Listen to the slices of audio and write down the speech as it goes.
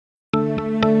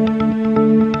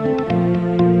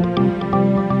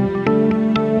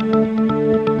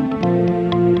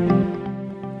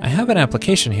an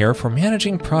application here for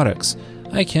managing products.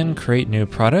 I can create new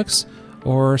products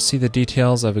or see the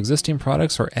details of existing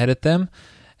products or edit them.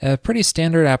 A pretty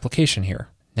standard application here.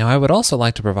 Now I would also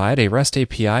like to provide a REST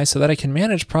API so that I can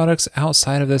manage products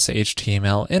outside of this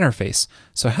HTML interface.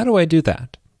 So how do I do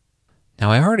that? Now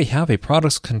I already have a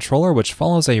products controller which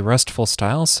follows a RESTful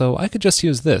style, so I could just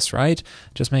use this, right?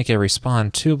 Just make a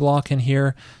respond to block in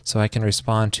here so I can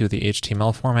respond to the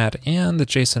HTML format and the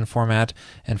JSON format,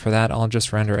 and for that I'll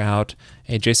just render out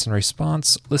a JSON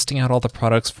response listing out all the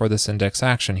products for this index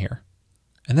action here.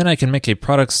 And then I can make a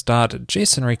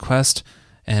products.json request,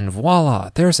 and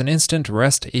voila, there's an instant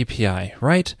REST API,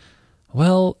 right?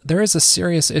 Well, there is a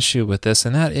serious issue with this,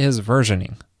 and that is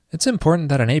versioning. It's important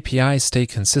that an API stay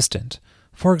consistent.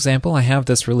 For example, I have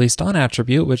this released on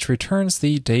attribute which returns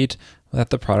the date that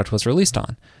the product was released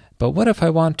on. But what if I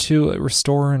want to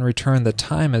restore and return the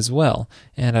time as well,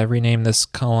 and I rename this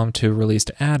column to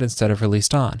released at instead of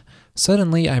released on?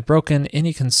 Suddenly I've broken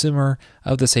any consumer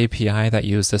of this API that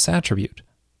used this attribute.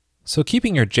 So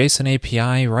keeping your JSON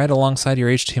API right alongside your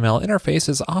HTML interface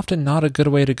is often not a good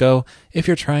way to go if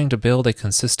you're trying to build a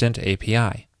consistent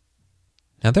API.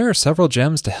 Now there are several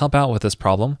gems to help out with this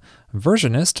problem.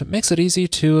 Versionist makes it easy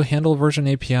to handle version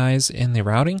APIs in the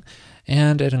routing,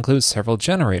 and it includes several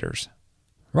generators.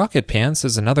 RocketPants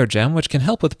is another gem which can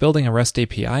help with building a REST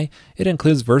API. It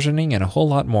includes versioning and a whole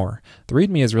lot more. The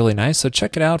README is really nice, so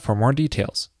check it out for more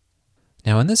details.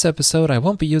 Now in this episode I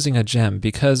won't be using a gem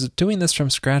because doing this from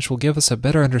scratch will give us a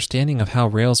better understanding of how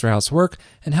Rails routes work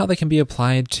and how they can be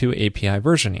applied to API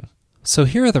versioning. So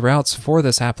here are the routes for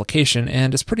this application,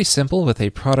 and it's pretty simple with a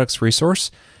products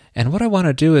resource. And what I want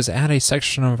to do is add a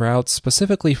section of routes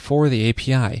specifically for the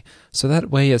API, so that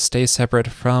way it stays separate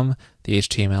from the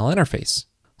HTML interface.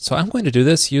 So I'm going to do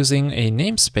this using a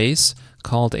namespace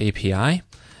called API,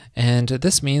 and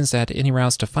this means that any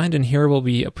routes defined in here will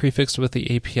be prefixed with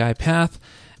the API path,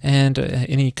 and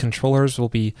any controllers will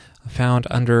be found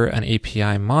under an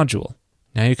API module.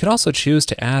 Now you could also choose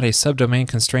to add a subdomain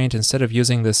constraint instead of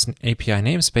using this API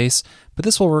namespace, but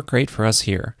this will work great for us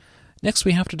here. Next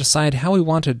we have to decide how we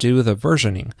want to do the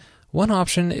versioning. One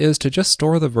option is to just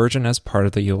store the version as part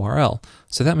of the URL.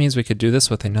 So that means we could do this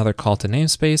with another call to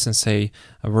namespace and say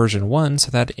a version 1 so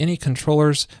that any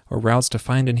controllers or routes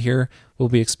defined in here will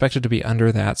be expected to be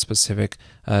under that specific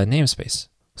namespace.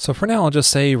 So for now I'll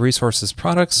just say resources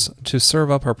products to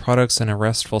serve up our products in a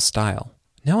RESTful style.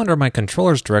 Now under my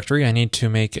controllers directory, I need to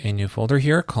make a new folder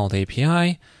here called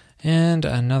API and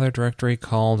another directory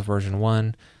called version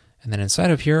 1. And then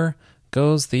inside of here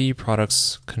goes the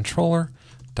products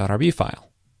controller.rb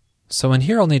file. So in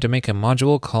here I'll need to make a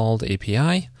module called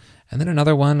API and then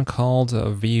another one called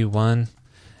v1.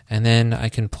 And then I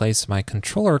can place my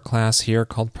controller class here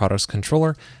called products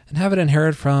controller and have it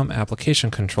inherit from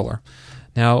application controller.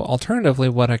 Now, alternatively,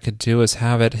 what I could do is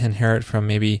have it inherit from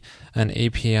maybe an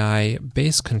API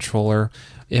base controller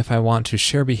if I want to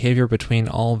share behavior between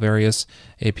all various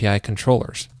API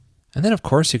controllers. And then, of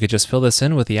course, you could just fill this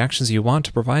in with the actions you want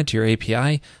to provide to your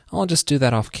API. I'll just do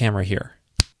that off camera here.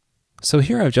 So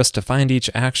here I've just defined each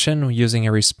action using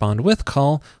a respond with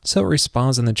call, so it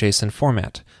responds in the JSON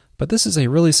format. But this is a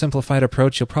really simplified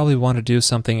approach. You'll probably want to do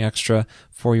something extra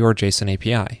for your JSON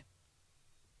API.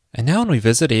 And now when we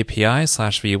visit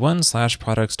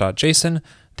API/v1/products.json,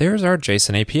 there's our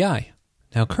JSON API.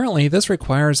 Now currently this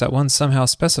requires that one somehow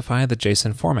specify the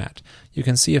JSON format. You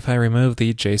can see if I remove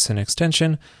the JSON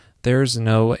extension, there's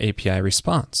no API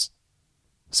response.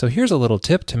 So here's a little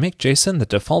tip to make JSON the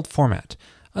default format.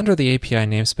 Under the API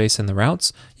namespace in the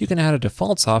routes, you can add a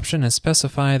defaults option and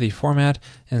specify the format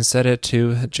and set it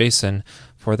to JSON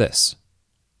for this.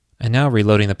 And now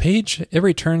reloading the page, it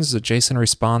returns the JSON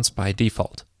response by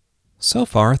default. So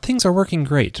far, things are working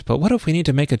great, but what if we need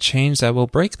to make a change that will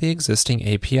break the existing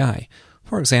API?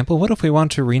 For example, what if we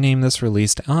want to rename this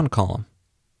released on column?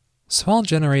 So I'll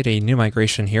generate a new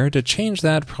migration here to change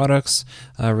that products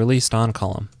released on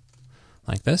column,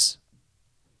 like this.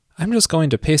 I'm just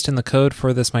going to paste in the code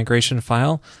for this migration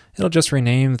file. It'll just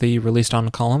rename the released on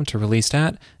column to released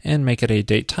at and make it a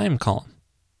date time column.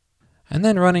 And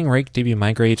then running rake db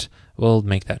migrate will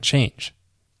make that change.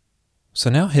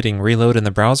 So now hitting reload in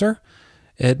the browser,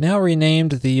 it now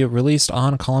renamed the released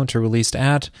on column to released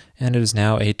at, and it is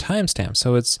now a timestamp,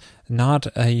 so it's not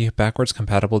a backwards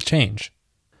compatible change.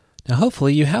 Now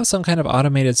hopefully you have some kind of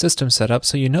automated system set up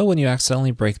so you know when you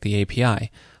accidentally break the API.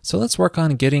 So let's work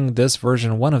on getting this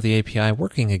version 1 of the API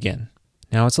working again.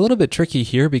 Now it's a little bit tricky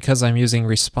here because I'm using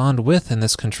respond with in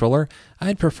this controller.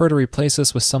 I'd prefer to replace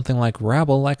this with something like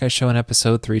rabble like I show in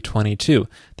episode 322.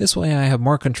 This way I have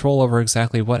more control over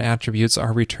exactly what attributes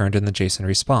are returned in the JSON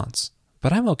response.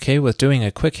 but I'm okay with doing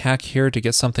a quick hack here to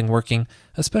get something working,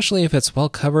 especially if it's well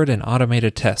covered in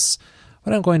automated tests.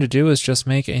 What I'm going to do is just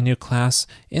make a new class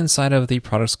inside of the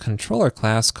products controller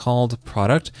class called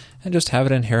product and just have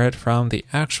it inherit from the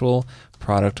actual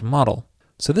product model.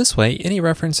 So this way, any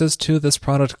references to this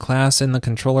product class in the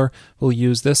controller will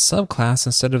use this subclass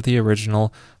instead of the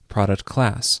original product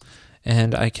class.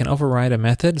 And I can override a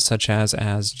method such as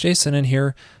JSON in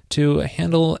here to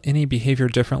handle any behavior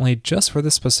differently just for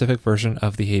this specific version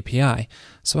of the API.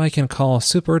 So I can call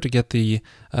super to get the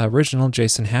original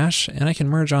JSON hash, and I can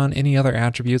merge on any other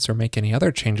attributes or make any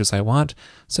other changes I want,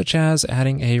 such as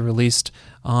adding a released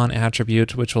on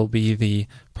attribute, which will be the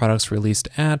products released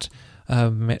at,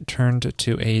 turned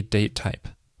to a date type.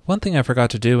 One thing I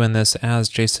forgot to do in this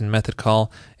asJSON method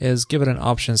call is give it an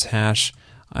options hash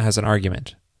as an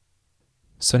argument.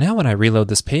 So now when I reload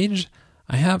this page,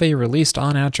 I have a released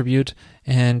on attribute,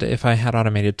 and if I had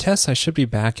automated tests, I should be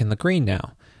back in the green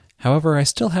now. However, I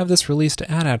still have this released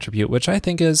at attribute, which I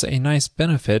think is a nice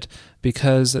benefit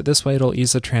because this way it'll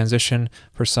ease the transition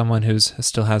for someone who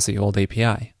still has the old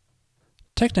API.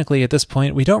 Technically, at this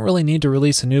point, we don't really need to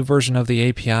release a new version of the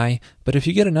API, but if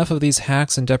you get enough of these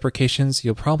hacks and deprecations,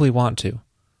 you'll probably want to.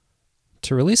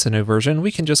 To release a new version,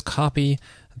 we can just copy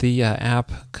the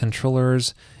app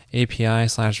controllers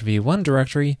API/v1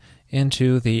 directory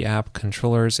into the app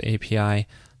controllers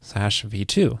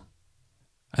API/v2.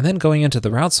 And then going into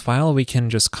the routes file, we can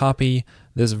just copy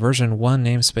this version 1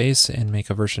 namespace and make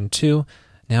a version 2.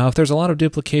 Now, if there's a lot of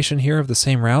duplication here of the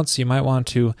same routes, you might want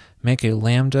to make a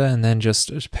lambda and then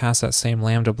just pass that same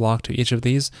lambda block to each of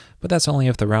these, but that's only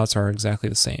if the routes are exactly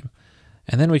the same.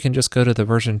 And then we can just go to the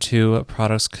version 2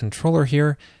 products controller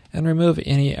here and remove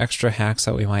any extra hacks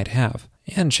that we might have,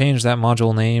 and change that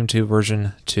module name to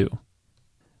version 2.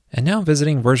 And now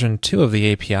visiting version 2 of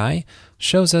the API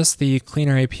shows us the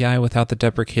cleaner API without the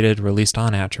deprecated released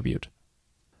on attribute.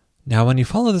 Now when you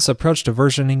follow this approach to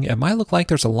versioning, it might look like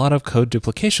there's a lot of code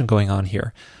duplication going on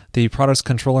here. The products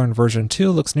controller in version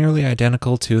 2 looks nearly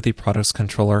identical to the products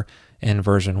controller in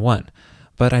version 1.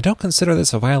 But I don't consider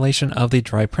this a violation of the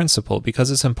dry principle because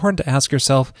it's important to ask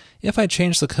yourself, if I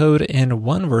change the code in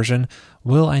one version,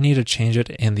 will I need to change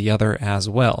it in the other as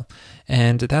well?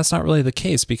 And that's not really the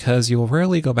case because you'll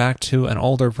rarely go back to an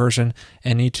older version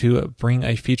and need to bring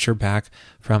a feature back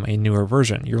from a newer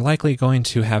version. You're likely going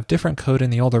to have different code in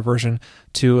the older version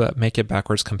to make it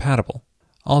backwards compatible.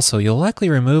 Also, you'll likely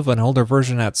remove an older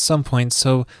version at some point,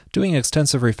 so doing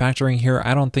extensive refactoring here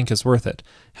I don't think is worth it.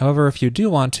 However, if you do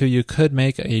want to, you could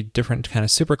make a different kind of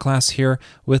superclass here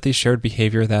with the shared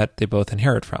behavior that they both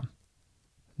inherit from.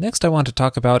 Next, I want to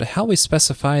talk about how we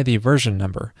specify the version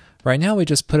number. Right now, we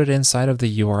just put it inside of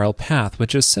the URL path,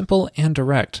 which is simple and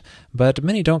direct, but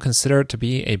many don't consider it to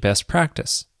be a best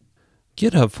practice.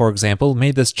 GitHub, for example,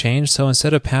 made this change, so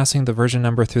instead of passing the version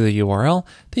number through the URL,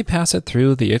 they pass it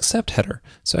through the accept header.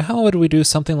 So how would we do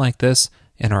something like this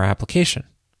in our application?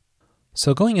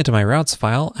 So going into my routes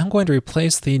file, I'm going to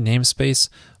replace the namespace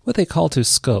with a call to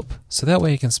scope, so that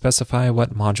way I can specify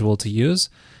what module to use,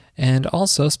 and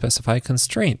also specify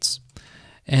constraints.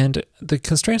 And the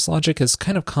constraints logic is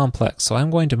kind of complex, so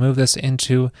I'm going to move this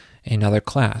into another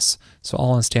class. So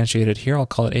I'll instantiate it here, I'll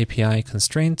call it API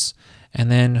constraints,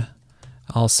 and then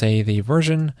I'll say the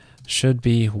version should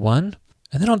be 1,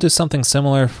 and then I'll do something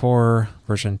similar for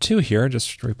version 2 here,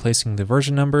 just replacing the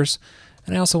version numbers.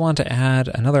 And I also want to add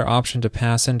another option to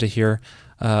pass into here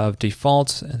of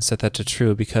default and set that to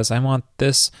true because I want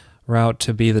this route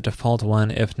to be the default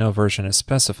one if no version is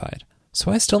specified.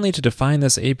 So I still need to define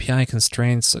this API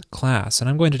constraints class, and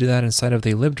I'm going to do that inside of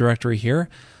the lib directory here.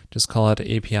 Just call it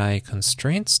API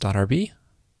constraints.rb.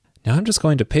 Now I'm just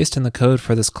going to paste in the code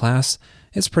for this class.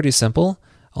 It's pretty simple.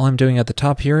 All I'm doing at the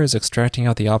top here is extracting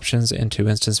out the options into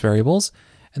instance variables,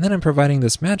 and then I'm providing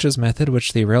this matches method,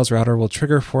 which the Rails router will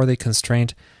trigger for the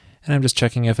constraint, and I'm just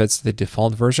checking if it's the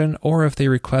default version or if the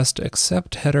request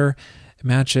accept header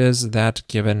matches that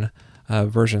given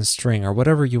version string or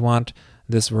whatever you want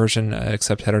this version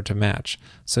accept header to match.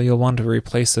 So you'll want to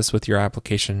replace this with your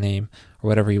application name or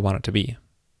whatever you want it to be.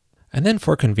 And then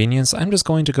for convenience, I'm just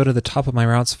going to go to the top of my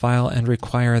routes file and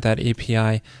require that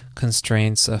API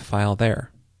constraints file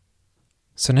there.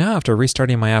 So now after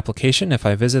restarting my application, if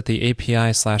I visit the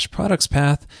API/products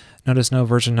path, notice no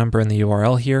version number in the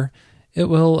URL here, it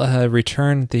will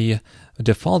return the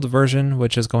default version,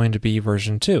 which is going to be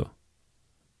version 2.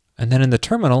 And then in the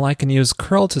terminal, I can use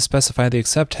curl to specify the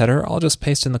accept header. I'll just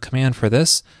paste in the command for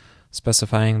this,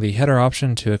 specifying the header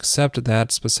option to accept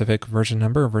that specific version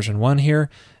number, version 1 here,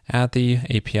 at the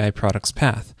API products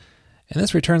path. And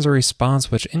this returns a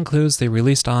response which includes the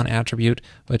released on attribute,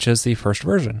 which is the first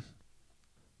version.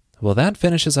 Well, that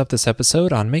finishes up this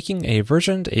episode on making a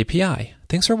versioned API.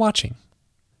 Thanks for watching.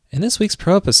 In this week's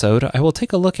Pro episode, I will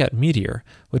take a look at Meteor,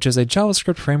 which is a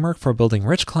JavaScript framework for building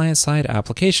rich client-side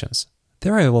applications.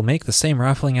 There I will make the same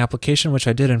raffling application which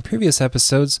I did in previous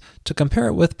episodes to compare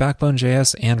it with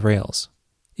Backbone.js and Rails.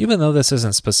 Even though this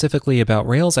isn't specifically about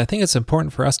Rails, I think it's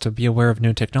important for us to be aware of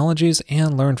new technologies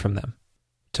and learn from them.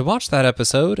 To watch that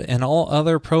episode and all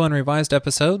other Pro and Revised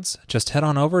episodes, just head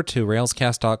on over to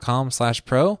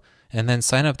railscast.com/pro and then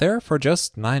sign up there for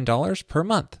just $9 per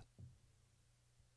month.